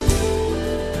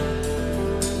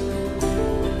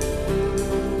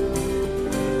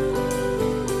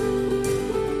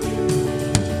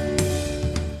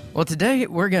Well, today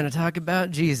we're going to talk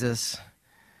about Jesus.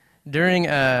 During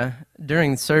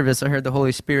service, I heard the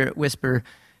Holy Spirit whisper,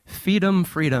 "Feed 'em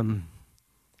freedom."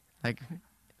 Like,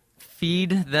 feed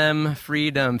them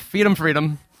freedom. Feed 'em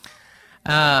freedom.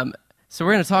 So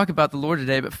we're going to talk about the Lord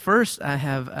today, but first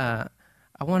I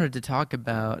wanted to talk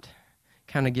about,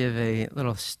 kind of give a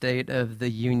little state of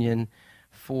the union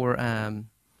for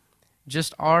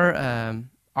just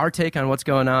our take on what's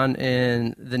going on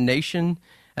in the nation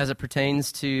as it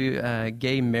pertains to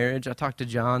gay marriage. I talked to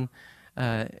John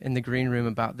in the green room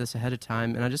about this ahead of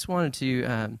time, and I just wanted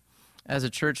to, as a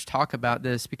church, talk about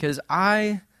this because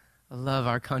I love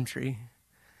our country.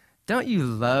 Don't you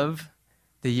love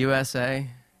the USA?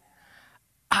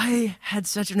 I had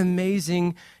such an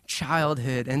amazing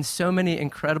childhood and so many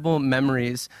incredible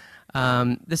memories.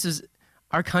 Our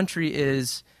country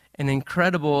is an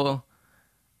incredible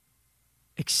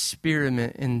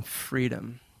experiment in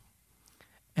freedom.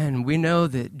 And we know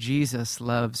that Jesus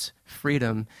loves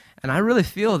freedom. And I really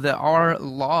feel that our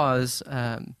laws,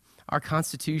 our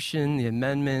Constitution, the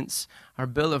amendments, our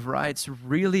Bill of Rights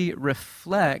really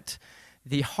reflect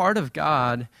the heart of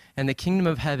God and the kingdom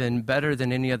of heaven better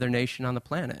than any other nation on the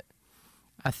planet.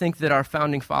 I think that our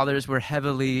founding fathers were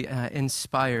heavily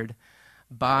inspired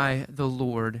by the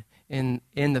Lord in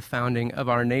the founding of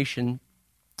our nation.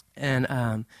 And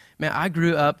man, I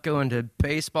grew up going to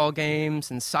baseball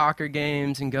games and soccer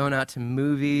games and going out to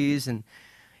movies and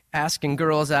asking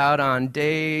girls out on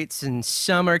dates and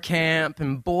summer camp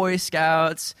and Boy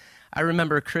Scouts. I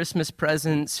remember Christmas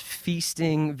presents,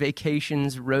 feasting,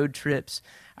 vacations, road trips.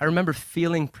 I remember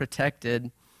feeling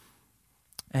protected.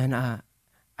 And I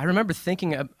remember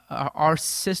thinking of our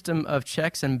system of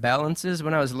checks and balances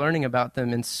when I was learning about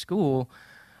them in school.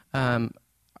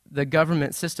 The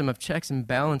government system of checks and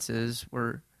balances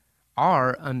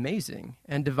are amazing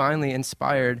and divinely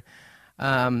inspired.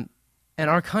 And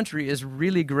our country is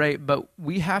really great, but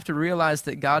we have to realize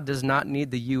that God does not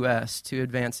need the U.S. to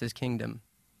advance his kingdom.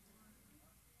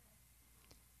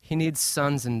 He needs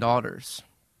sons and daughters.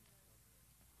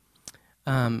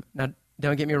 Now,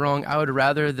 don't get me wrong, I would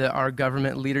rather that our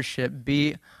government leadership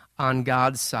be on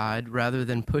God's side rather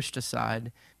than pushed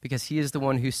aside, because he is the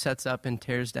one who sets up and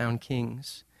tears down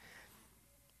kings.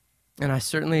 And I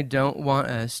certainly don't want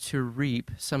us to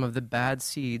reap some of the bad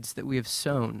seeds that we have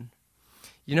sown.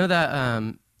 You know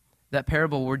that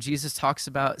parable where Jesus talks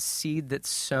about seed that's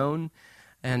sown,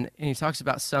 and he talks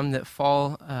about some that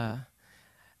fall.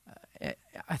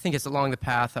 I think it's along the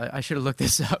path. I should have looked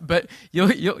this up, but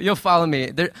you'll follow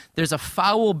me. There's a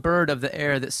foul bird of the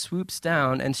air that swoops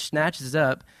down and snatches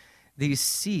up these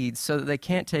seeds so that they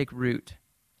can't take root.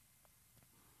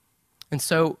 And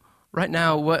so right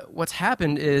now, what's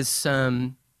happened is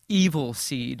some evil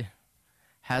seed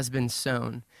has been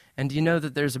sown. And do you know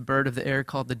that there's a bird of the air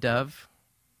called the dove?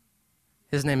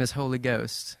 His name is Holy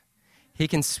Ghost. He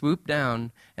can swoop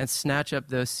down and snatch up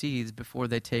those seeds before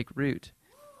they take root.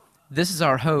 This is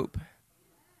our hope.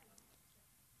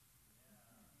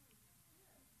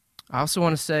 I also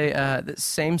want to say that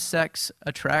same-sex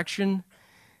attraction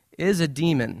is a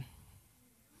demon.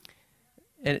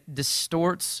 It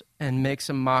distorts and makes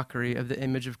a mockery of the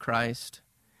image of Christ,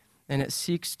 and it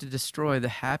seeks to destroy the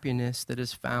happiness that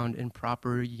is found in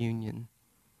proper union.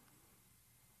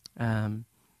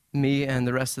 Me and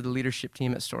the rest of the leadership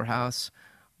team at Storehouse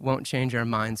won't change our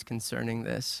minds concerning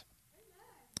this.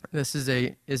 This is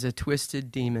a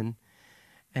twisted demon,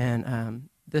 and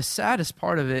the saddest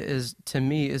part of it is, to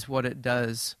me, is what it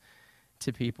does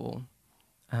to people.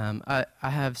 I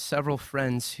have several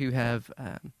friends who have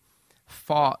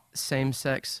fought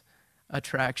same-sex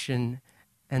attraction,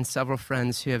 and several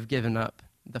friends who have given up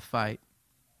the fight.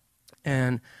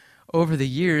 And over the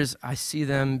years, I see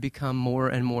them become more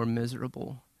and more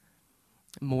miserable,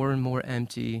 more and more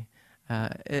empty.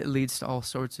 It leads to all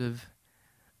sorts of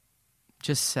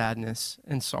just sadness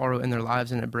and sorrow in their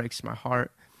lives, and it breaks my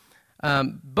heart.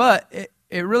 But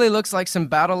it really looks like some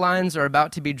battle lines are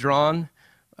about to be drawn,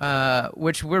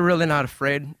 which we're really not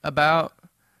afraid about.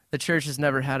 The church has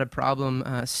never had a problem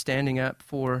standing up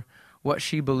for what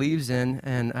she believes in,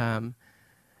 and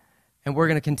we're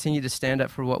going to continue to stand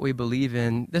up for what we believe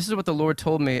in. This is what the Lord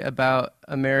told me about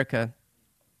America.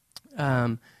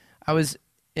 I was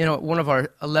in one of our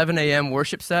 11 a.m.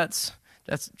 worship sets.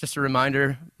 That's just a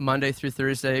reminder, Monday through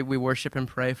Thursday, we worship and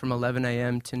pray from 11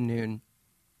 a.m. to noon.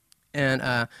 And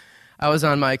I was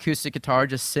on my acoustic guitar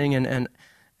just singing, and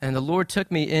the Lord took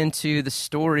me into the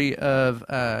story of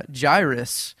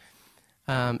Jairus.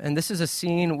 And this is a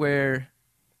scene where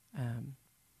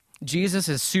Jesus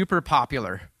is super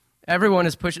popular. Everyone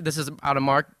is pushing, this is out of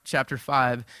Mark chapter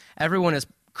 5, everyone is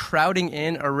crowding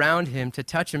in around him to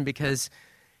touch him because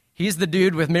He's the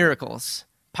dude with miracles.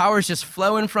 Power's just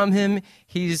flowing from him.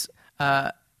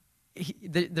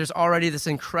 There's already this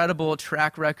incredible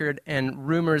track record, and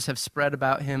rumors have spread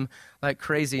about him like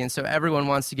crazy. And so everyone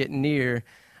wants to get near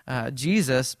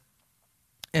Jesus.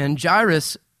 And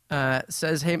Jairus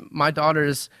says, hey, my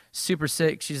daughter's super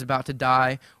sick. She's about to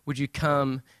die. Would you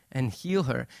come and heal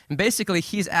her? And basically,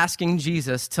 he's asking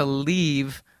Jesus to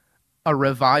leave a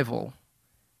revival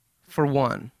for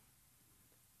one.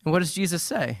 And what does Jesus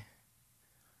say?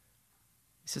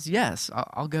 He says, yes,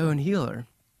 I'll go and heal her.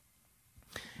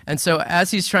 And so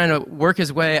as he's trying to work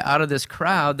his way out of this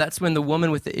crowd, that's when the woman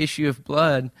with the issue of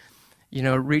blood,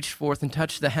 reached forth and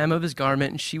touched the hem of his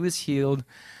garment, and she was healed.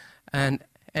 And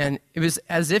it was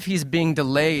as if he's being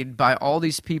delayed by all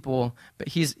these people, but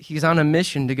he's on a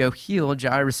mission to go heal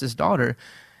Jairus' daughter.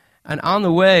 And on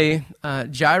the way,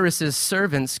 Jairus'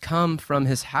 servants come from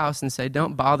his house and say,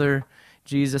 don't bother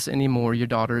Jesus anymore, your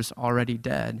daughter's already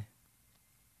dead.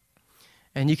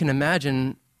 And you can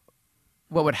imagine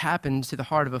what would happen to the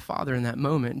heart of a father in that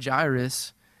moment.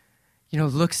 Jairus,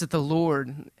 looks at the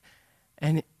Lord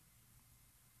and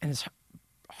is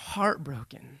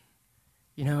heartbroken.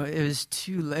 It was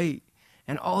too late.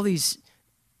 And all these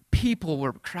people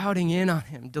were crowding in on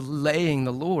him, delaying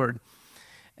the Lord.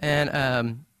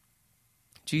 And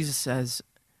Jesus says,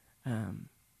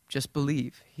 just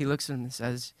believe. He looks at him and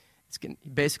says, it's going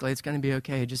to be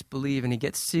okay, just believe. And he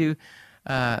gets to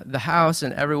the house,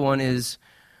 and everyone is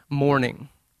mourning,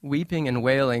 weeping and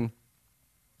wailing.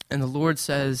 And the Lord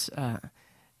says,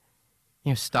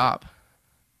 stop.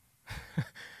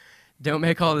 Don't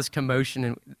make all this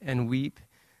commotion and weep.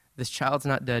 This child's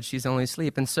not dead. She's only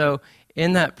asleep. And so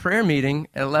in that prayer meeting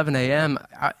at 11 a.m.,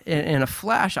 in a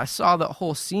flash, I saw the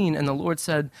whole scene, and the Lord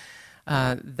said,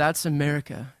 that's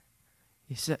America.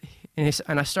 He said,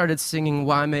 and I started singing,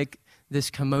 why make this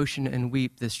commotion and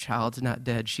weep? This child's not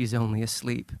dead. She's only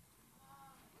asleep.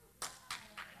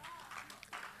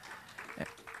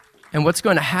 And what's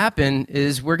going to happen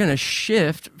is we're going to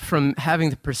shift from having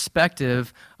the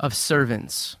perspective of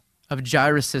servants, of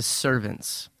Jairus'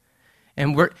 servants.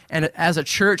 And as a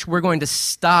church, we're going to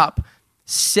stop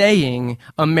saying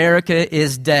America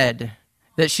is dead,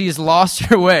 that she's lost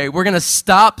her way. We're going to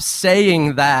stop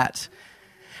saying that.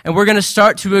 And we're going to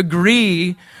start to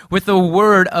agree with the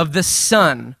word of the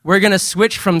Son. We're going to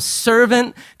switch from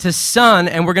servant to son,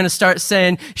 and we're going to start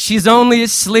saying, she's only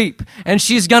asleep, and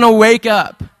she's going to wake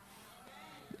up.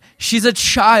 She's a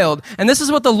child. And this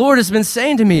is what the Lord has been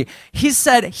saying to me. He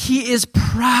said he is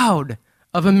proud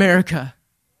of America.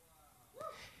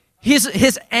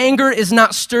 His anger is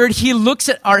not stirred. He looks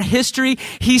at our history.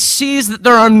 He sees that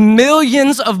there are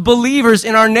millions of believers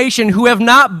in our nation who have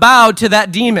not bowed to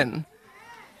that demon.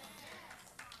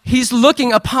 He's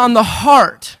looking upon the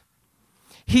heart.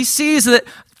 He sees that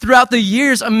throughout the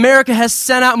years, America has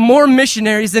sent out more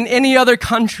missionaries than any other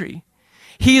country.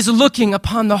 He is looking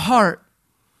upon the heart.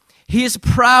 He is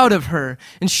proud of her,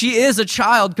 and she is a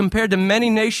child compared to many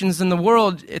nations in the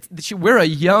world. We're a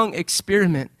young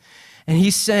experiment, and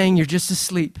he's saying, you're just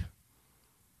asleep,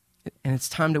 and it's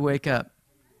time to wake up.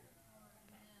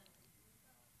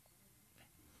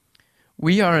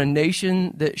 We are a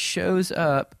nation that shows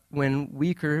up when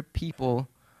weaker people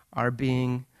are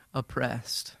being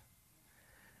oppressed.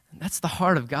 And that's the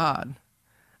heart of God.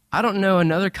 I don't know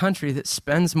another country that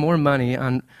spends more money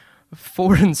on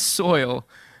foreign soil,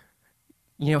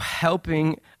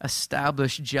 helping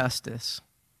establish justice.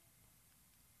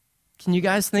 Can you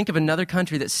guys think of another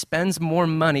country that spends more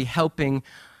money helping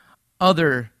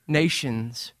other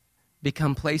nations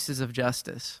become places of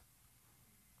justice?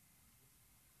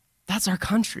 That's our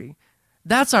country.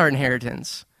 That's our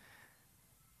inheritance.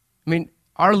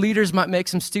 Our leaders might make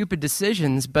some stupid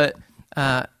decisions, but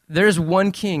there's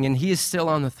one king, and he is still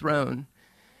on the throne.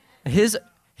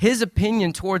 His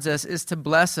opinion towards us is to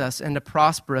bless us and to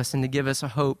prosper us and to give us a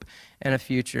hope and a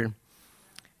future.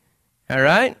 All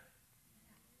right?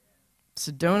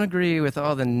 So don't agree with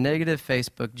all the negative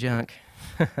Facebook junk.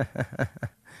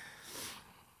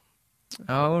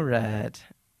 All right.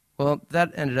 Well,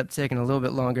 that ended up taking a little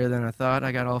bit longer than I thought.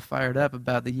 I got all fired up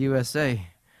about the USA.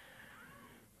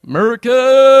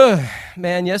 America!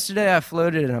 Man, yesterday I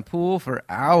floated in a pool for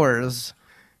hours.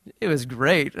 It was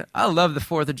great. I love the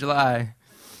 4th of July.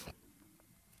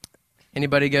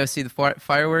 Anybody go see the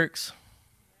fireworks?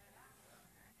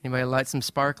 Anybody light some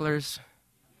sparklers?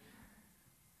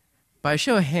 By a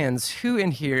show of hands, who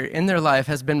in here in their life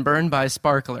has been burned by a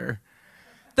sparkler?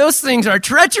 Those things are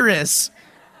treacherous.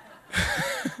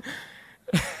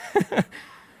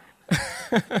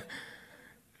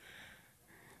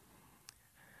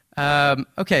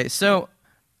 Okay, so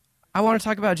I want to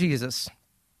talk about Jesus.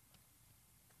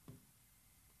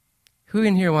 Who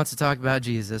in here wants to talk about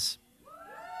Jesus?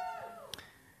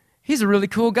 He's a really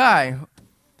cool guy.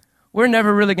 We're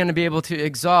never really going to be able to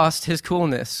exhaust his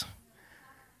coolness.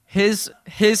 His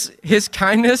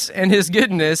kindness and his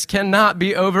goodness cannot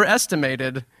be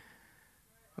overestimated.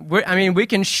 We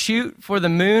can shoot for the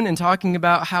moon in talking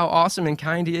about how awesome and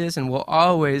kind he is, and we'll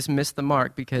always miss the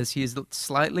mark because he's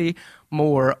slightly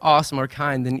more awesome or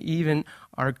kind than even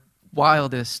our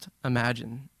wildest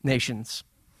imaginations.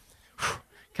 Whew.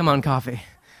 Come on, coffee.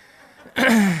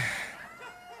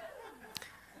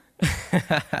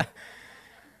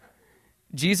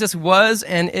 Jesus was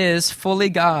and is fully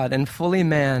God and fully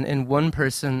man in one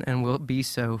person and will be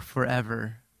so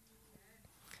forever.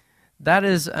 That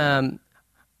is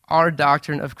our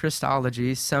doctrine of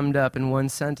Christology summed up in one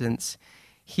sentence.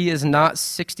 He is not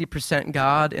 60%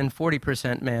 God and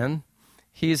 40% man.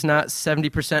 He is not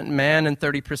 70% man and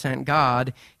 30%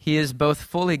 God. He is both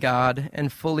fully God and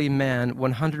fully man,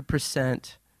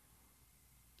 100%.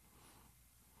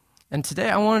 And today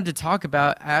I wanted to talk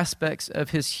about aspects of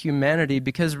his humanity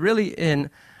because really in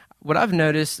what I've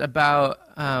noticed about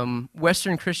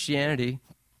Western Christianity,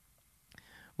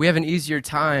 we have an easier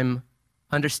time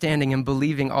understanding and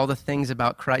believing all the things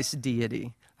about Christ's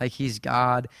deity, like he's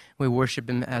God, we worship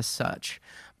him as such.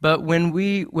 But when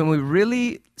we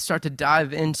really start to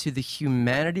dive into the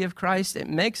humanity of Christ, it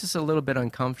makes us a little bit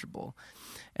uncomfortable.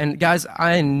 And guys,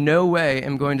 I in no way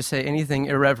am going to say anything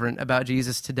irreverent about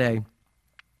Jesus today. In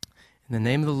the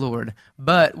name of the Lord.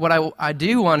 But what I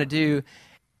do want to do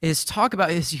is talk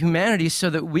about his humanity so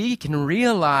that we can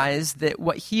realize that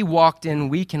what he walked in,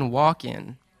 we can walk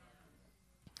in.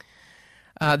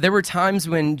 There were times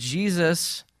when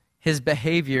Jesus, his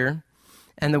behavior,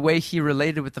 and the way he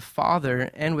related with the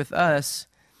Father and with us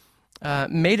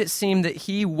made it seem that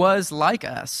he was like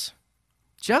us,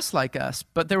 just like us.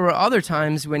 But there were other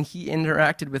times when he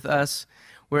interacted with us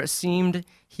where it seemed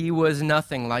he was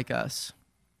nothing like us,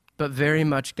 but very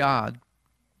much God.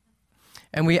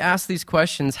 And we ask these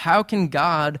questions: how can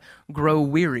God grow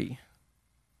weary?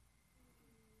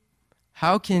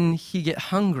 How can he get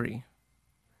hungry?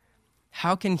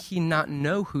 How can he not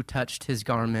know who touched his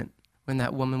garment when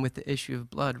that woman with the issue of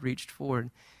blood reached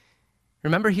forward?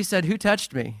 Remember, he said, "Who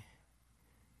touched me?"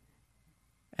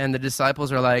 And the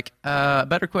disciples are like, a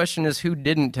better question is, who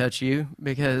didn't touch you?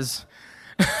 Because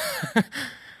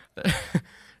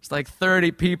it's like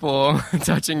 30 people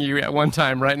touching you at one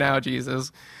time right now,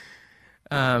 Jesus.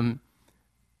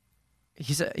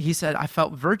 He said, I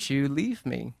felt virtue leave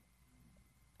me.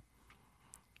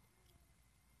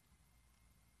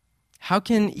 How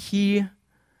can he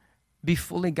be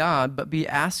fully God but be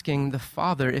asking the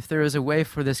Father if there is a way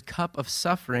for this cup of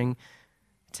suffering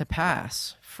to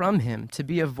pass from him, to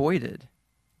be avoided?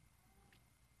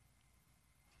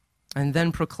 And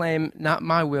then proclaim, not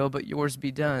my will, but yours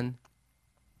be done.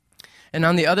 And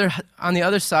on the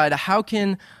other side, how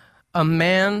can a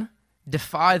man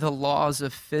defy the laws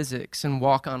of physics and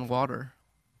walk on water?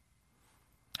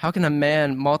 How can a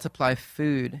man multiply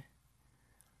food?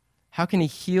 How can he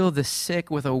heal the sick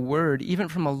with a word, even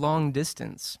from a long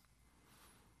distance?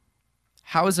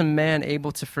 How is a man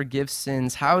able to forgive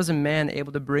sins? How is a man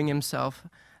able to bring himself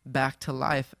back to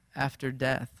life after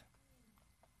death?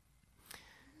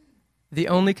 The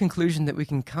only conclusion that we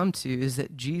can come to is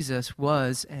that Jesus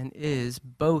was and is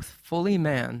both fully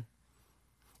man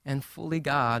and fully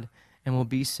God and will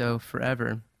be so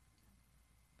forever.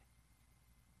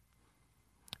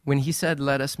 When he said,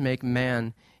 "Let us make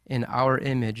man in our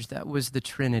image," that was the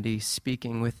Trinity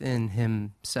speaking within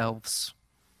himself.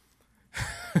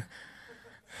 He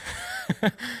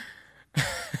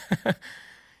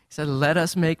said, "Let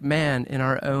us make man in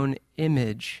our own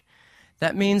image."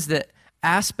 That means that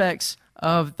aspects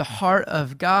of the heart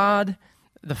of God,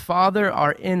 the Father,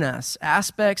 are in us.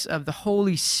 Aspects of the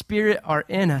Holy Spirit are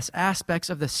in us. Aspects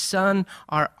of the Son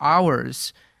are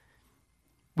ours.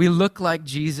 We look like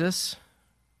Jesus.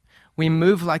 We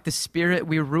move like the Spirit.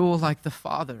 We rule like the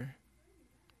Father.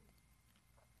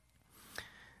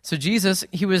 So Jesus,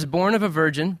 he was born of a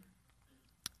virgin.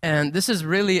 And this is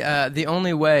really the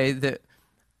only way that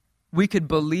we could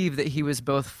believe that he was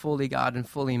both fully God and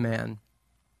fully man.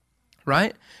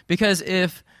 Right? Because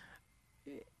if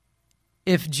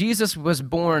Jesus was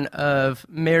born of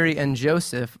Mary and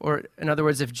Joseph, or in other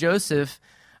words, if Joseph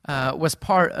was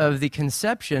part of the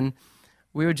conception,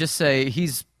 we would just say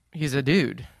he's a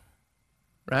dude,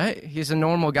 right? He's a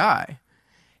normal guy.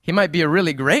 He might be a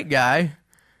really great guy,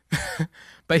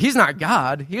 but he's not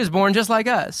God. He was born just like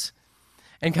us.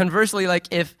 And conversely, like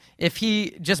if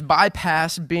he just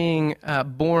bypassed being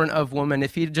born of woman,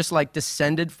 if he just like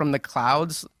descended from the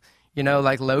clouds,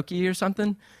 like Loki or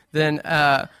something, then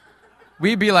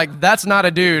we'd be like, that's not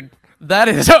a dude. That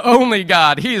is only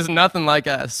God. He is nothing like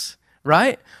us,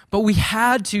 right? But we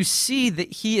had to see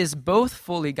that he is both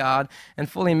fully God and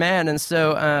fully man. And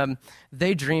so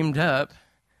they dreamed up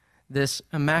this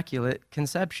immaculate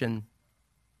conception.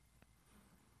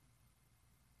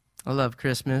 I love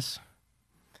Christmas.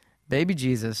 Baby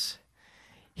Jesus.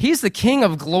 He's the King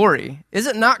of glory. Is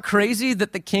it not crazy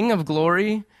that the King of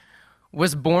glory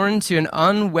was born to an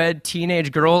unwed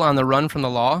teenage girl on the run from the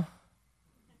law?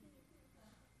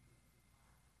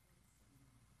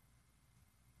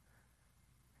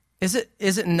 Is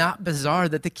it not bizarre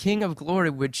that the King of glory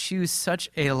would choose such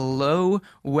a low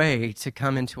way to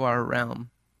come into our realm?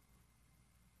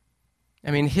 I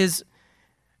mean,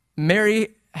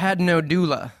 Mary had no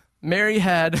doula. Mary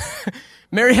had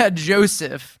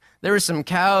Joseph. There were some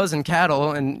cows and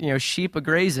cattle and, sheep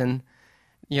a-grazing.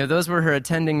 Those were her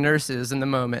attending nurses in the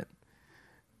moment.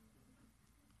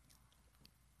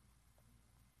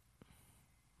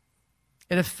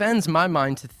 It offends my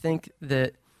mind to think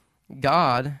that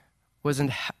God was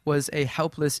a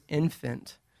helpless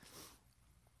infant.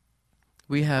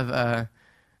 We have a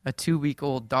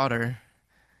 2-week-old daughter.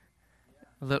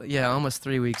 Almost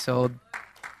 3 weeks old.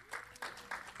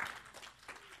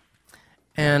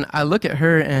 And I look at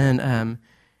her, and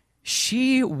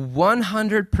she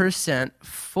 100%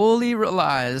 fully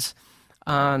relies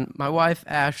on my wife,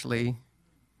 Ashley,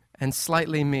 and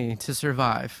slightly me to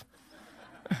survive.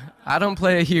 I don't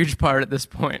play a huge part at this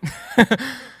point.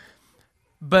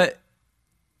 But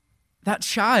that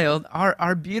child,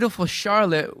 our beautiful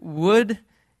Charlotte,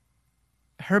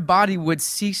 her body would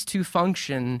cease to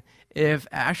function if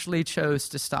Ashley chose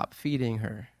to stop feeding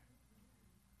her.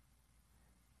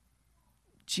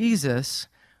 Jesus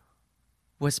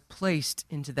was placed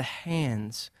into the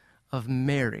hands of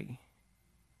Mary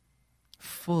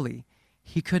fully.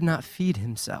 He could not feed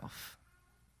himself.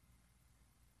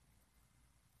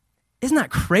 Isn't that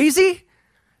crazy?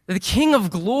 The King of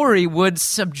glory would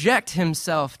subject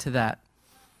himself to that.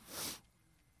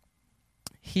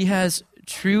 He has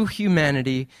true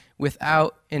humanity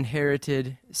without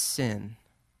inherited sin.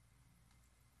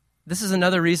 This is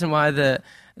another reason why the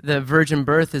virgin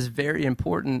birth is very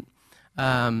important.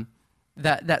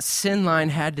 That sin line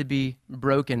had to be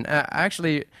broken. I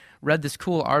actually read this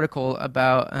cool article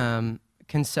about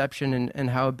conception and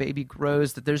how a baby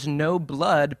grows, that there's no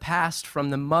blood passed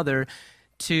from the mother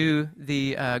to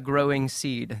the growing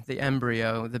seed, the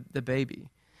embryo, the baby.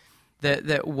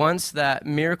 That once that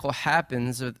miracle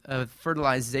happens of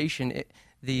fertilization,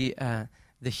 the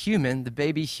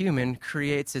baby human,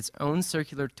 creates its own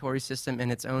circulatory system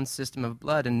and its own system of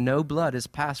blood, and no blood is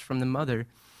passed from the mother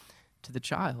to the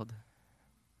child.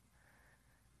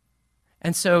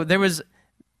 And so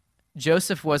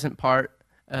Joseph wasn't part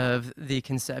of the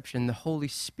conception. The Holy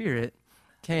Spirit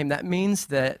came. That means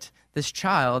that this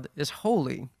child is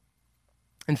holy.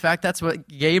 In fact, that's what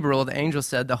Gabriel, the angel,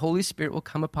 said. The Holy Spirit will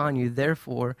come upon you,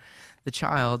 therefore the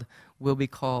child will be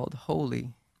called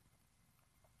holy.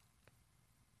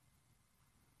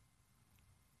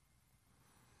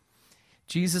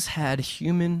 Jesus had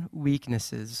human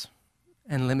weaknesses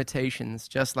and limitations,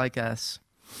 just like us.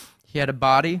 He had a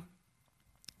body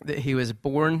that he was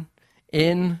born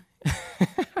in,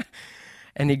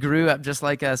 and he grew up just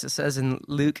like us. It says in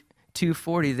Luke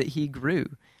 2:40 that he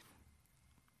grew.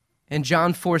 In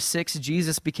John 4:6,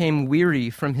 Jesus became weary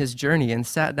from his journey and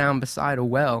sat down beside a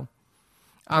well.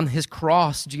 On his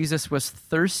cross, Jesus was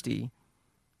thirsty.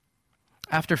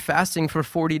 After fasting for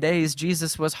 40 days,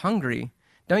 Jesus was hungry.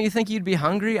 Don't you think you'd be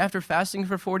hungry after fasting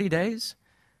for 40 days?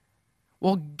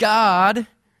 Well, God,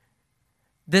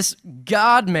 this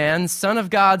God-man, Son of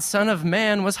God, Son of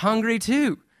Man, was hungry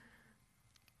too.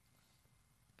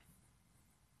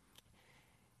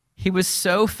 He was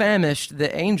so famished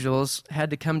that angels had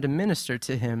to come to minister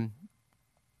to him,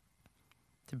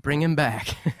 to bring him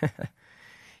back.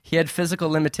 He had physical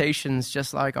limitations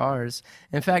just like ours.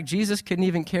 In fact, Jesus couldn't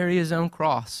even carry his own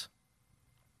cross.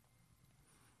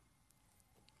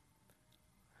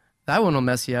 That one will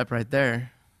mess you up right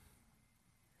there.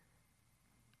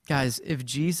 Guys, if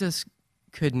Jesus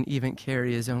couldn't even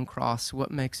carry his own cross, what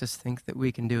makes us think that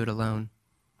we can do it alone?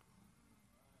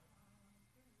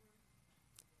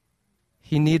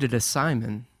 He needed a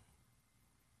Simon.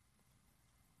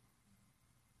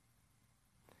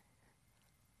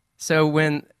 So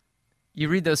when you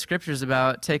read those scriptures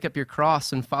about take up your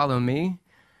cross and follow me,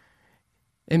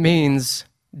 it means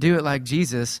do it like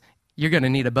Jesus. You're going to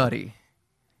need a buddy.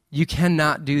 You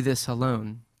cannot do this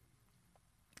alone.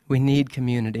 We need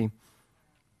community.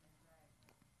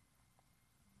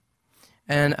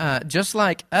 And just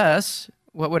like us,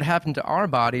 what would happen to our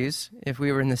bodies if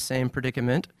we were in the same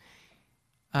predicament?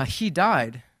 he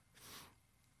died,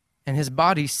 and his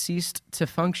body ceased to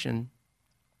function.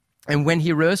 And when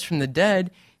he rose from the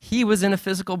dead, he was in a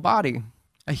physical body,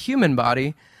 a human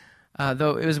body,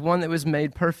 though it was one that was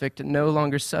made perfect and no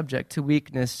longer subject to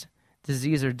weakness,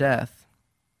 disease, or death.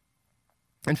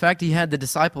 In fact, he had the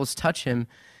disciples touch him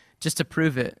just to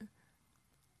prove it.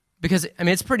 Because,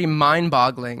 it's pretty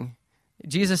mind-boggling.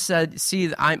 Jesus said,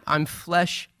 see, I'm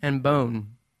flesh and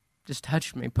bone. Just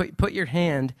touch me. Put your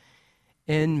hand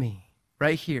in me,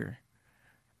 right here.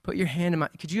 Put your hand in my...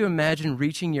 Could you imagine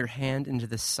reaching your hand into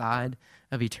the side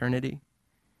of eternity?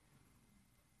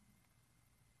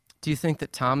 Do you think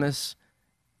that Thomas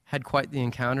had quite the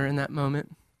encounter in that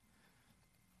moment?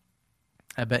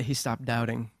 I bet he stopped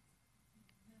doubting.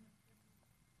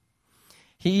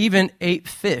 He even ate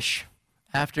fish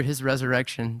after his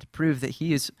resurrection to prove that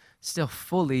he is still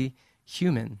fully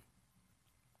human.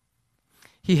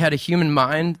 He had a human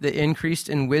mind that increased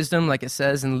in wisdom, like it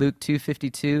says in Luke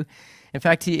 2:52. In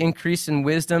fact, he increased in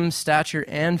wisdom, stature,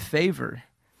 and favor.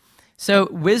 So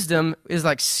wisdom is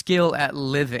like skill at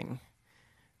living,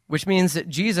 which means that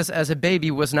Jesus as a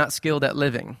baby was not skilled at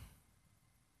living.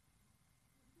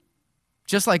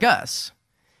 Just like us.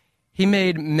 He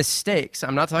made mistakes.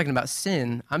 I'm not talking about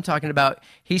sin. I'm talking about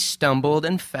he stumbled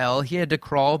and fell. He had to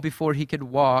crawl before he could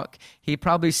walk. He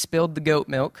probably spilled the goat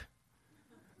milk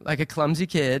like a clumsy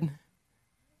kid.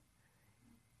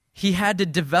 He had to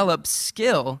develop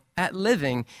skill at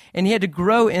living, and he had to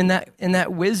grow in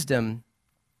that wisdom.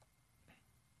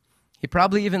 He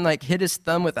probably even hit his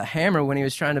thumb with a hammer when he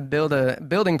was trying to build a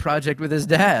building project with his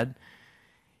dad.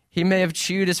 He may have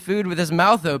chewed his food with his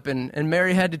mouth open, and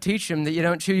Mary had to teach him that you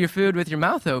don't chew your food with your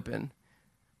mouth open.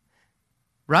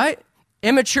 Right?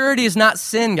 Immaturity is not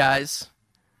sin, guys.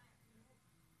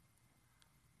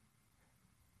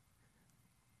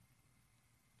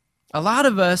 A lot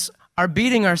of us are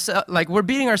beating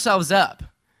ourselves up.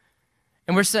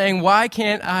 And we're saying, why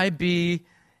can't I be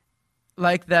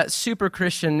like that super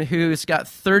Christian who's got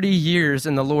 30 years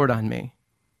in the Lord on me?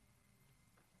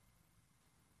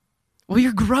 Well,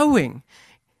 you're growing.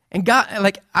 And God,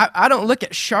 I don't look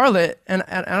at Charlotte and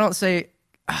I don't say,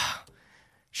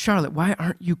 Charlotte, why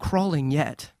aren't you crawling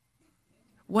yet?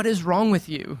 What is wrong with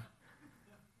you?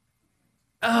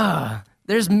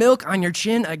 There's milk on your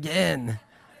chin again.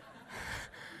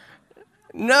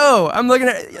 No, I'm looking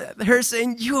at her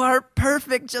saying, you are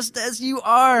perfect just as you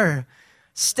are.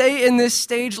 Stay in this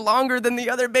stage longer than the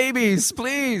other babies,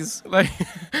 please.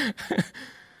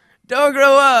 Don't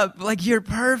grow up. You're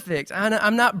perfect.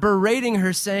 I'm not berating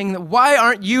her saying that, why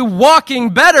aren't you walking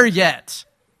better yet?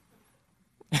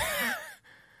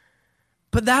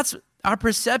 But that's our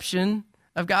perception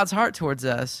of God's heart towards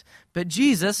us. But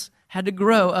Jesus had to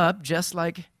grow up just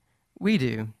like we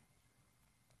do.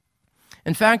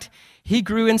 In fact, he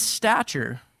grew in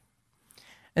stature.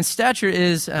 And stature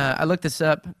is, I looked this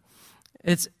up,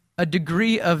 it's a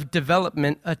degree of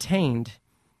development attained.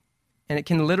 And it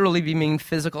can literally mean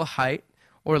physical height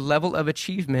or level of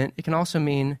achievement. It can also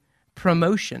mean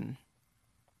promotion.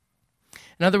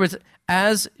 In other words,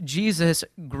 as Jesus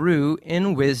grew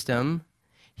in wisdom,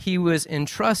 he was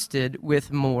entrusted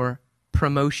with more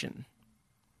promotion.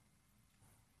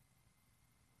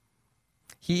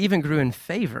 He even grew in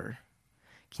favor.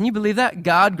 Can you believe that?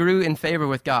 God grew in favor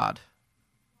with God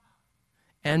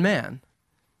and man.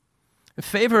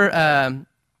 Favor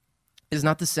is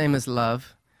not the same as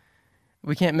love.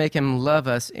 We can't make him love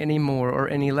us any more or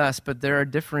any less, but there are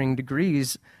differing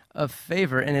degrees of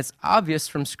favor. And it's obvious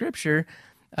from Scripture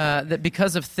that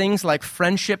because of things like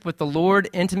friendship with the Lord,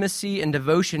 intimacy, and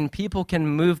devotion, people can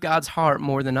move God's heart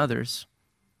more than others.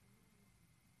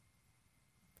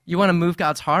 You want to move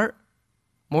God's heart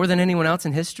more than anyone else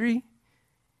in history?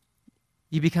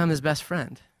 You become his best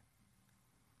friend.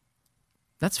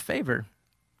 That's favor.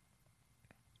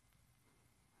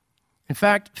 In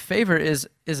fact, favor is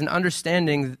an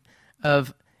understanding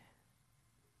of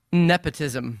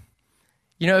nepotism.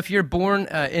 You know, if you're born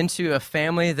into a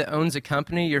family that owns a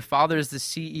company, your father is the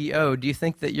CEO, do you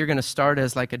think that you're going to start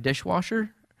as a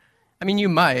dishwasher? I mean, you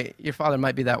might. Your father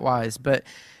might be that wise, but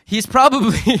he's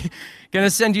probably going to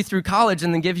send you through college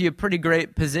and then give you a pretty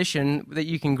great position that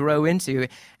you can grow into.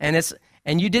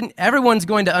 Everyone's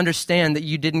going to understand that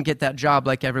you didn't get that job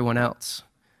like everyone else,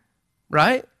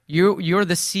 right? You're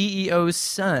the CEO's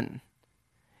son.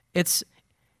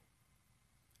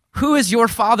 Who is your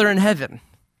Father in heaven?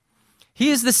 He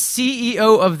is the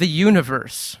CEO of the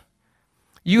universe.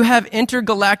 You have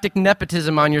intergalactic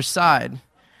nepotism on your side.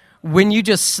 When you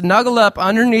just snuggle up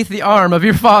underneath the arm of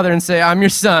your father and say, I'm your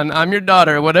son, I'm your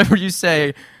daughter, whatever you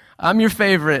say, I'm your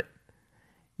favorite.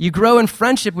 You grow in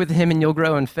friendship with him and you'll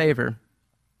grow in favor.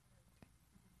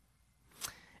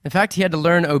 In fact, he had to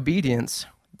learn obedience.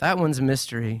 That one's a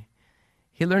mystery.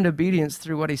 He learned obedience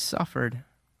through what he suffered.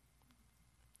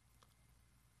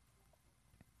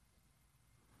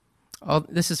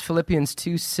 This is Philippians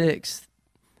 2:6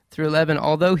 through 11.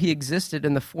 Although he existed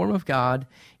in the form of God,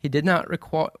 he did not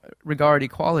regard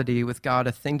equality with God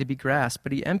a thing to be grasped,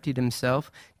 but he emptied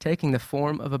himself, taking the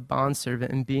form of a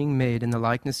bondservant and being made in the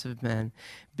likeness of men.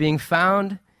 Being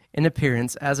found in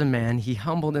appearance as a man, he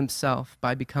humbled himself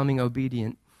by becoming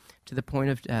obedient to the point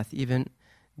of death, even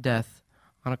death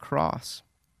on a cross.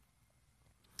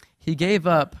 He gave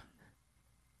up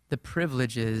the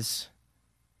privileges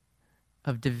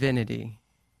of divinity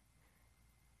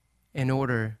in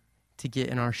order to get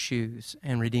in our shoes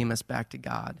and redeem us back to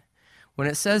God. When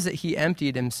it says that he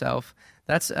emptied himself,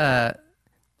 that's a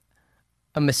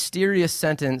mysterious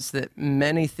sentence that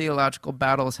many theological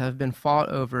battles have been fought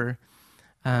over.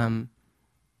 But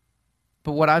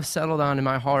what I've settled on in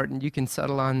my heart, and you can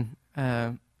settle on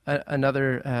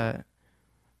another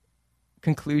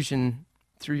conclusion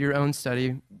through your own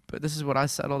study, but this is what I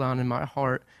settled on in my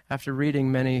heart after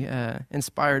reading many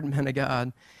inspired men of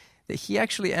God, that he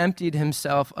actually emptied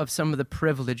himself of some of the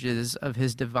privileges of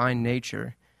his divine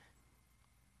nature.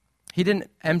 He didn't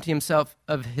empty himself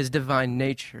of his divine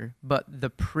nature, but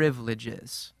the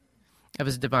privileges of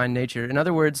his divine nature. In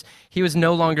other words, he was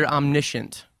no longer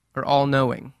omniscient or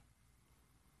all-knowing.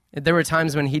 There were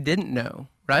times when he didn't know,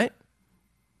 right?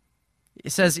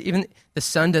 It says even the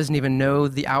Son doesn't even know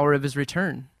the hour of his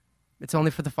return. It's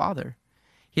only for the Father.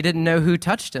 He didn't know who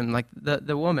touched him, like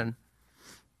the woman.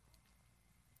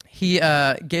 He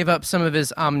gave up some of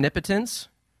his omnipotence.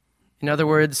 In other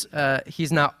words,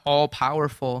 he's not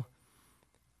all-powerful.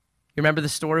 You remember the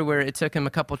story where it took him a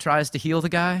couple tries to heal the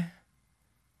guy?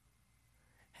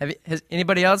 Has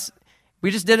anybody else?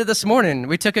 We just did it this morning.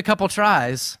 We took a couple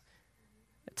tries,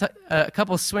 a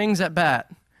couple swings at bat.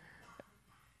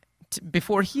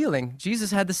 Before healing,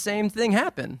 Jesus had the same thing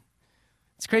happen.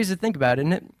 It's crazy to think about,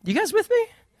 isn't it? You guys with me?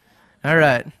 All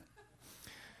right.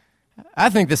 I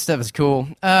think this stuff is cool.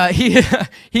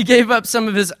 He gave up some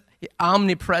of his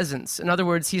omnipresence. In other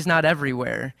words, he's not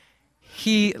everywhere.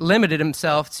 He limited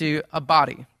himself to a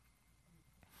body.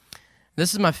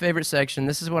 This is my favorite section.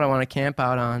 This is what I want to camp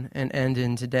out on and end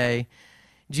in today.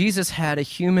 Jesus had a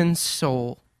human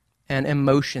soul and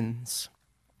emotions.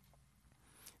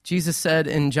 Jesus said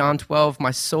in John 12,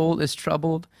 "My soul is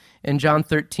troubled." In John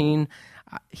 13,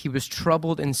 he was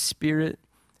troubled in spirit.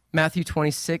 Matthew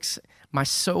 26, "My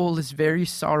soul is very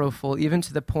sorrowful, even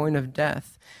to the point of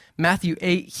death." Matthew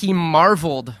 8, he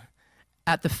marveled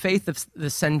at the faith of the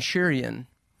centurion.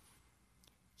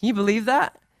 Can you believe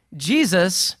that?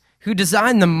 Jesus, who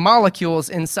designed the molecules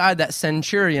inside that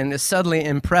centurion, is suddenly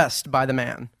impressed by the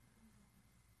man.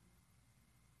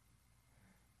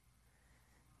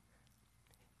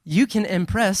 You can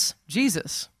impress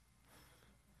Jesus.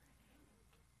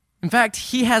 In fact,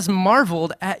 he has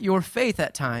marveled at your faith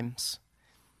at times.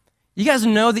 You guys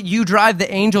know that you drive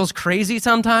the angels crazy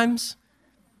sometimes?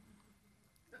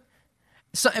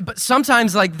 But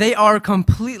sometimes, like, they are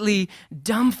completely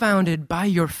dumbfounded by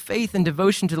your faith and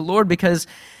devotion to the Lord because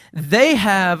they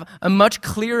have a much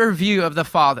clearer view of the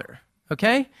Father,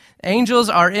 okay? Angels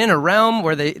are in a realm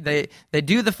where they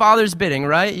do the Father's bidding,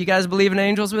 right? You guys believe in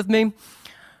angels with me?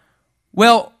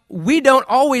 Well, we don't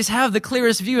always have the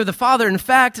clearest view of the Father. In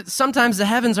fact, sometimes the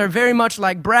heavens are very much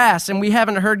like brass, and we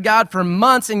haven't heard God for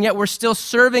months, and yet we're still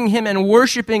serving him and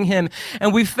worshiping him.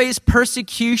 And we face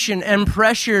persecution and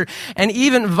pressure and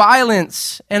even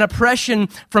violence and oppression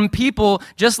from people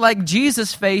just like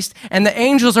Jesus faced. And the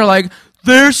angels are like,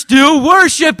 they're still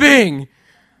worshiping.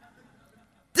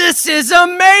 This is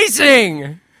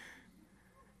amazing.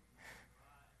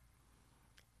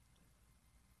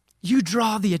 You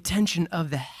draw the attention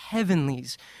of the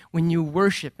heavenlies when you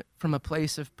worship from a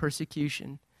place of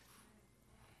persecution.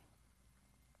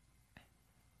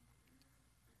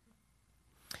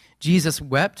 Jesus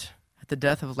wept at the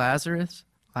death of Lazarus.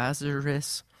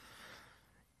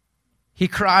 He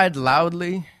cried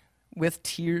loudly with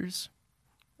tears,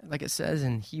 like it says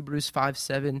in Hebrews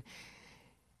 5:7.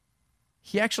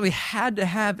 He actually had to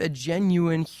have a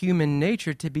genuine human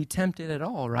nature to be tempted at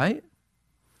all, right?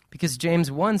 Because James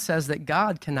 1 says that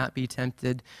God cannot be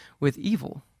tempted with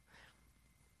evil.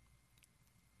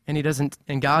 And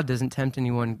God doesn't tempt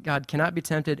anyone. God cannot be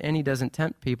tempted, and he doesn't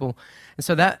tempt people. And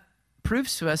so that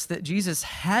proves to us that Jesus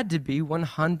had to be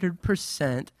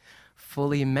 100%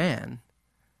 fully man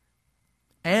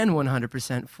and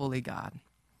 100% fully God.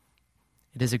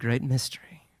 It is a great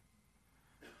mystery.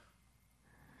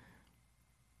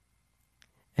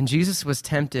 And Jesus was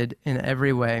tempted in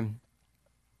every way.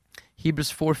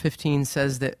 Hebrews 4:15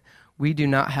 says that we do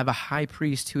not have a high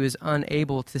priest who is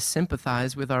unable to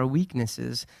sympathize with our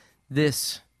weaknesses.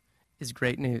 This is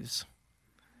great news.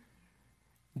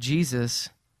 Jesus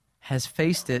has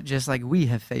faced it just like we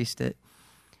have faced it.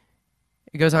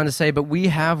 It goes on to say, but we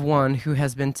have one who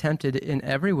has been tempted in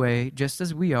every way, just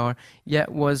as we are,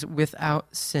 yet was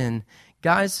without sin.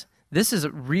 Guys, this is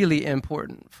really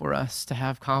important for us to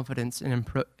have confidence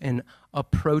in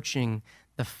approaching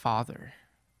the Father.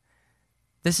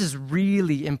 This is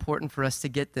really important for us to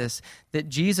get this, that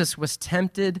Jesus was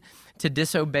tempted to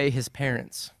disobey his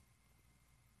parents.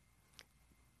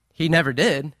 He never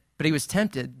did, but he was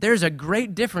tempted. There's a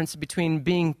great difference between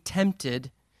being tempted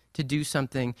to do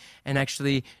something and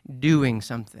actually doing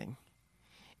something.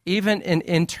 Even in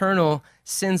internal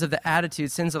sins of the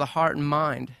attitude, sins of the heart and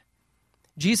mind.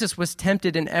 Jesus was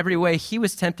tempted in every way. He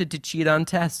was tempted to cheat on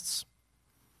tests.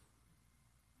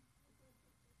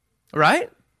 Right?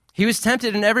 He was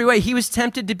tempted in every way. He was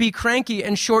tempted to be cranky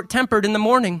and short-tempered in the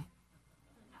morning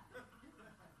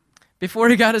before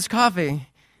he got his coffee.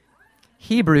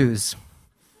 Hebrews.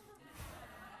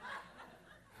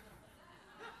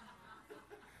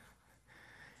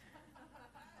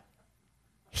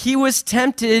 He was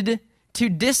tempted to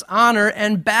dishonor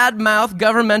and badmouth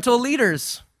governmental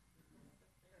leaders.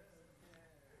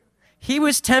 He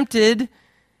was tempted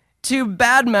to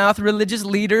badmouth religious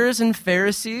leaders and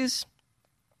Pharisees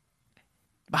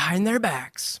behind their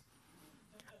backs.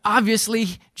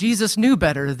 Obviously, Jesus knew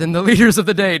better than the leaders of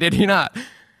the day, did he not?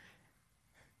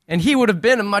 And he would have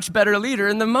been a much better leader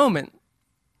in the moment.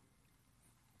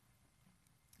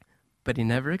 But he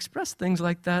never expressed things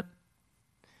like that.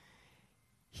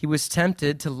 He was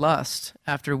tempted to lust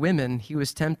after women. He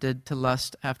was tempted to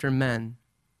lust after men.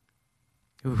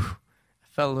 Ooh, I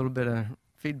felt a little bit of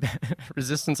feedback,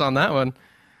 resistance on that one.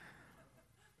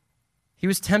 He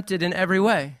was tempted in every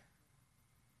way.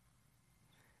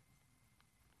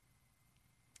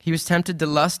 He was tempted to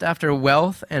lust after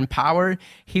wealth and power.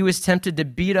 He was tempted to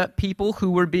beat up people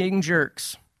who were being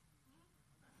jerks.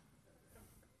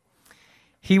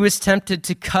 He was tempted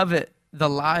to covet the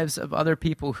lives of other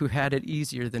people who had it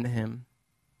easier than him.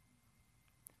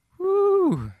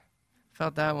 Woo!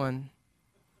 Felt that one.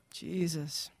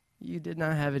 Jesus, you did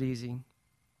not have it easy.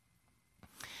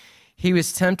 He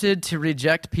was tempted to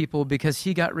reject people because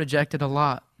he got rejected a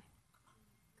lot.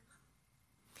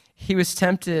 He was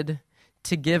tempted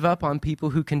to give up on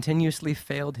people who continuously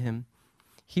failed him.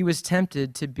 He was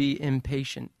tempted to be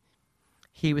impatient.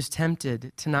 He was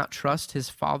tempted to not trust his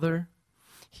Father.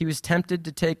 He was tempted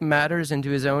to take matters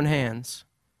into his own hands.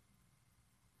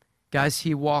 Guys,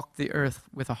 he walked the earth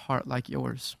with a heart like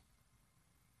yours.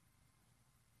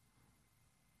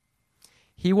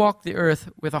 He walked the earth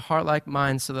with a heart like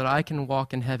mine so that I can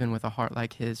walk in heaven with a heart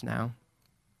like his now.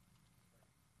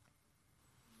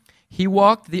 He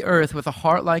walked the earth with a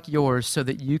heart like yours so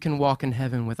that you can walk in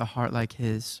heaven with a heart like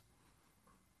his.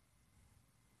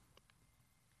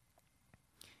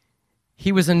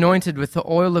 He was anointed with the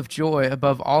oil of joy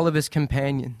above all of his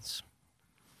companions.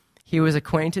 He was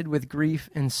acquainted with grief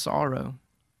and sorrow.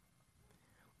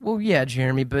 Well, yeah,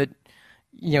 Jeremy, but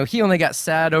he only got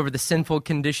sad over the sinful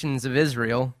conditions of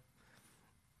Israel.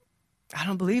 I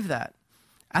don't believe that.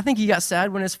 I think he got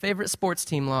sad when his favorite sports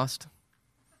team lost.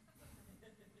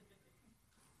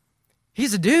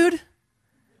 He's a dude.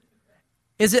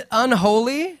 Is it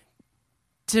unholy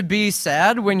to be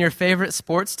sad when your favorite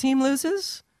sports team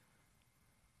loses?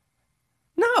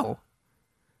 No.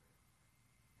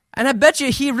 And I bet you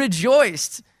he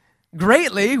rejoiced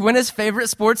greatly when his favorite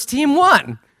sports team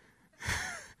won.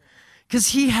 Because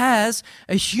he has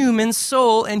a human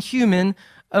soul and human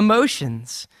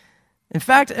emotions. In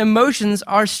fact, emotions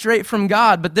are straight from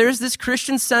God, but there's this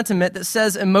Christian sentiment that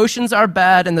says emotions are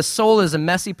bad and the soul is a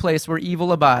messy place where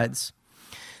evil abides.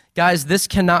 Guys, this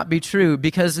cannot be true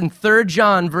because in 3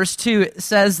 John verse 2 it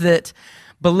says that,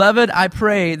 "Beloved, I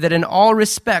pray that in all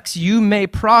respects you may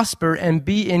prosper and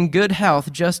be in good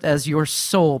health just as your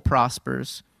soul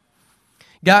prospers."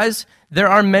 Guys, there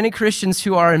are many Christians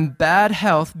who are in bad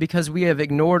health because we have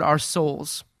ignored our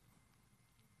souls.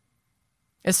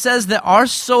 It says that our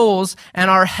souls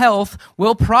and our health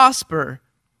will prosper.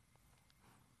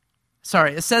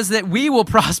 It says that we will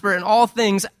prosper in all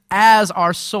things as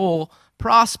our soul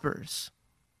prospers.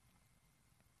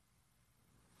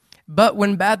 But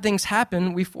when bad things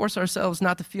happen, we force ourselves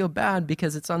not to feel bad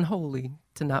because it's unholy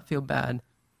to not feel bad,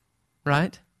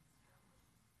 right?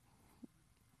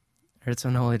 Or it's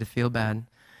unholy to feel bad.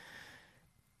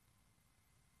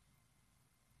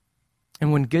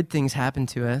 And when good things happen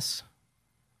to us,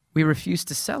 we refuse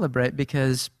to celebrate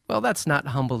because, well, that's not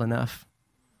humble enough.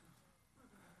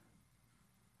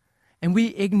 And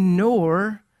we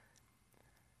ignore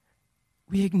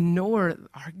we ignore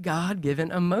our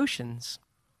God-given emotions.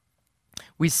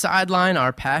 We sideline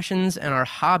our passions and our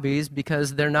hobbies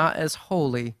because they're not as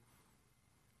holy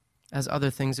as other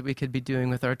things that we could be doing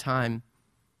with our time.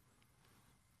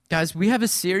 Guys, we have a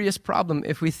serious problem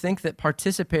if we think that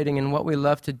participating in what we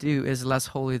love to do is less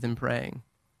holy than praying.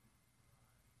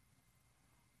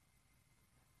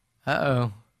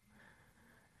 Uh-oh.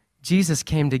 Jesus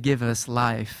came to give us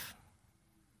life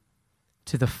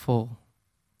to the full.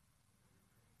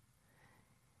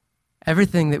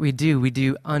 Everything that we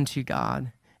do unto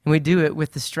God. And we do it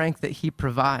with the strength that he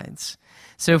provides.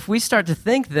 So if we start to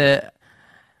think that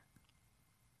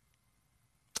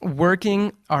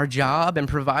working our job and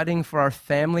providing for our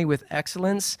family with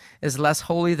excellence is less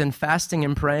holy than fasting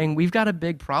and praying, we've got a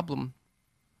big problem.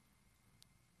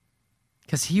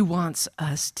 Because he wants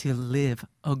us to live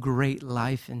a great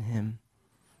life in him.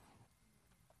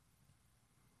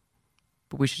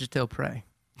 But we should still pray.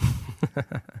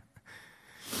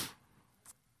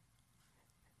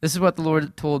 This is what the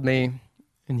Lord told me,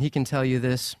 and he can tell you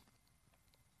this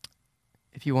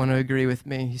if you want to agree with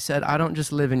me. He said, I don't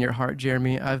just live in your heart,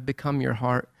 Jeremy. I've become your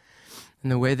heart.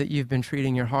 And the way that you've been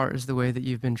treating your heart is the way that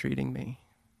you've been treating me.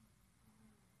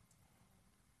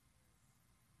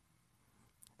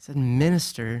 He said,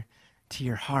 minister to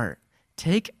your heart.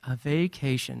 Take a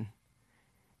vacation.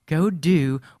 Go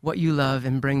do what you love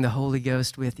and bring the Holy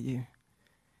Ghost with you.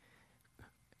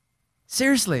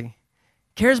 Seriously,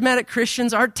 charismatic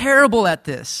Christians are terrible at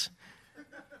this.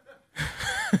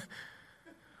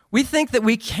 We think that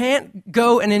we can't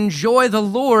go and enjoy the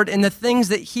Lord in the things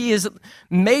that he has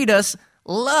made us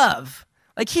love.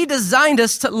 Like he designed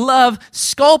us to love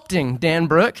sculpting, Dan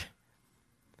Brook.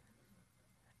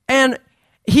 And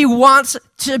he wants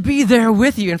to be there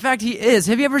with you. In fact, he is.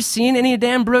 Have you ever seen any of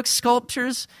Dan Brook's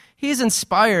sculptures? He's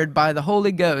inspired by the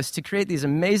Holy Ghost to create these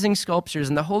amazing sculptures,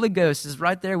 and the Holy Ghost is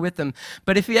right there with him.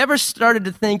 But if he ever started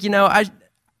to think,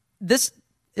 this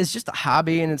is just a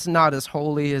hobby and it's not as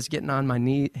holy as getting on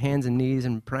my hands and knees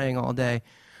and praying all day,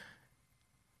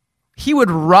 he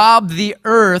would rob the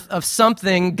earth of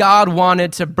something God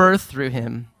wanted to birth through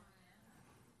him.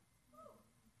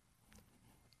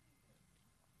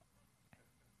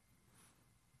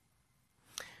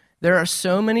 There are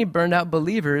so many burned out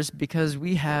believers because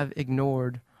we have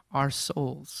ignored our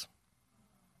souls.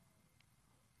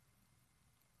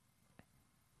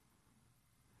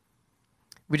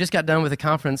 We just got done with a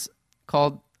conference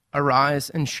called Arise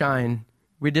and Shine.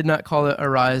 We did not call it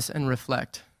Arise and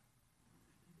Reflect.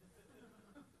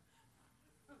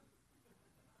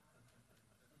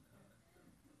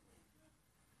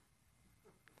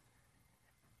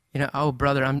 Oh,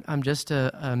 brother, I'm just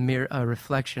a mere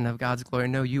reflection of God's glory.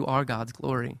 No, you are God's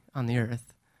glory on the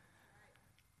earth.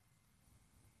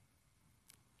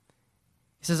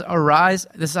 He says, arise,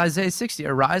 this is Isaiah 60,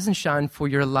 arise and shine, for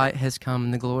your light has come,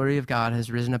 and the glory of God has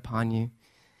risen upon you.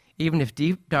 Even if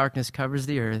deep darkness covers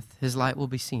the earth, his light will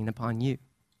be seen upon you.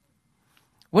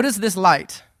 What is this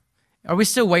light? Are we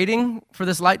still waiting for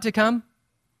this light to come?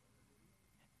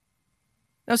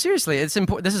 No, seriously, it's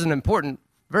important. This is an important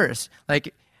verse.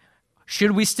 Like,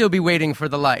 should we still be waiting for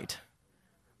the light?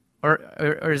 Or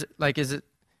has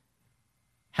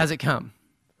it come?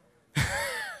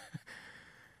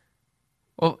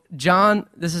 Well, John,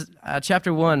 this is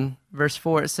chapter 1, verse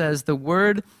 4, it says, the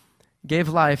Word gave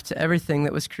life to everything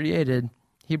that was created.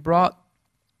 He brought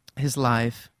his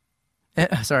life,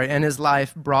 and his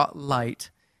life brought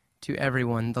light to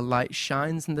everyone. The light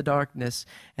shines in the darkness,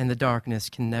 and the darkness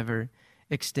can never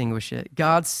extinguish it.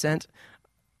 God sent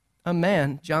a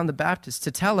man, John the Baptist,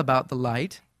 to tell about the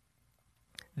light,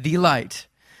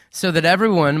 so that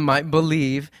everyone might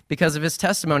believe because of his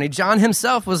testimony. John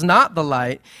himself was not the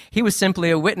light. He was simply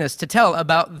a witness to tell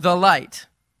about the light.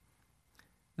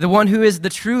 The one who is the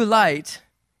true light,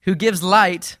 who gives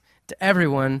light to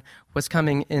everyone, was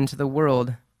coming into the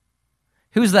world.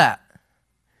 Who's that?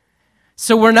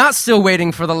 So we're not still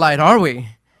waiting for the light, are we?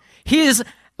 He is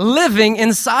living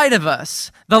inside of us.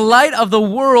 The light of the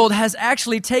world has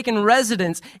actually taken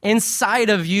residence inside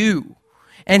of you.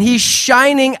 And he's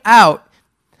shining out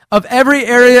of every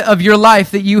area of your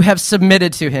life that you have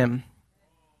submitted to him.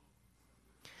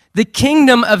 The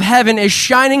kingdom of heaven is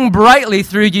shining brightly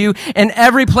through you in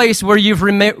every place where you've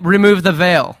removed the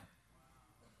veil.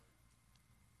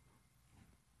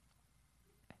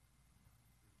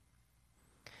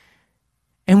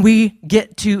 And we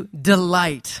get to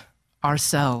delight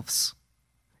ourselves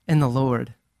in the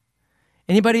Lord.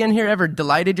 Anybody in here ever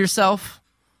delighted yourself?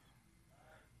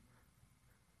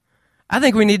 I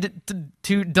think we need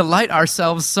to delight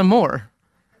ourselves some more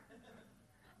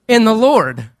in the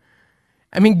Lord.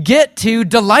 I mean, get to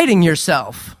delighting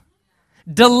yourself.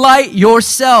 Delight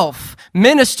yourself.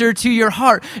 Minister to your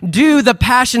heart. Do the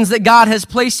passions that God has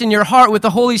placed in your heart with the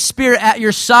Holy Spirit at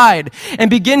your side, and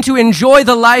begin to enjoy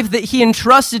the life that He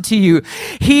entrusted to you.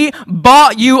 He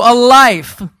bought you a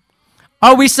life.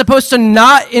 Are we supposed to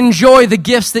not enjoy the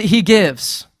gifts that He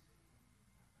gives?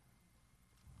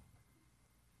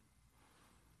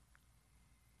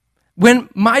 When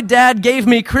my dad gave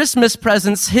me Christmas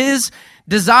presents, his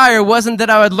desire wasn't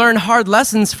that I would learn hard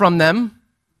lessons from them.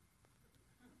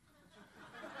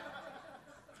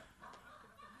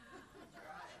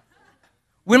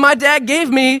 When my dad gave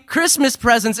me Christmas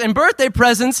presents and birthday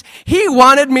presents, he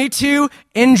wanted me to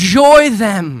enjoy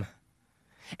them.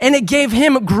 And it gave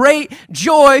him great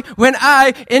joy when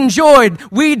I enjoyed.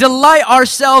 We delight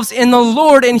ourselves in the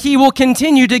Lord, and He will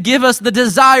continue to give us the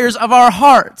desires of our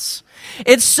hearts.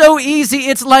 It's so easy.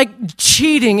 It's like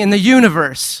cheating in the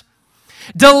universe.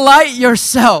 Delight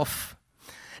yourself.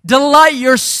 Delight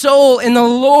your soul in the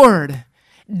Lord.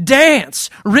 Dance.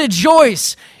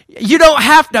 Rejoice. You don't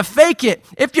have to fake it.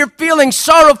 If you're feeling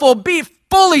sorrowful, be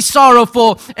fully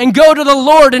sorrowful and go to the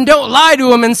Lord, and don't lie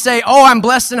to Him and say, oh, I'm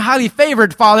blessed and highly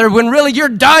favored, Father, when really you're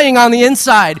dying on the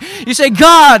inside. You say,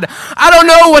 God, I don't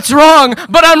know what's wrong,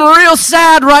 but I'm real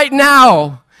sad right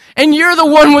now. And you're the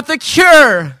one with the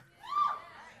cure.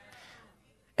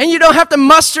 And you don't have to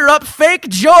muster up fake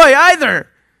joy either.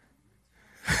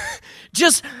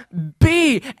 Just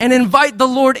be and invite the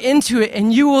Lord into it,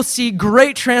 and you will see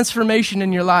great transformation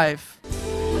in your life.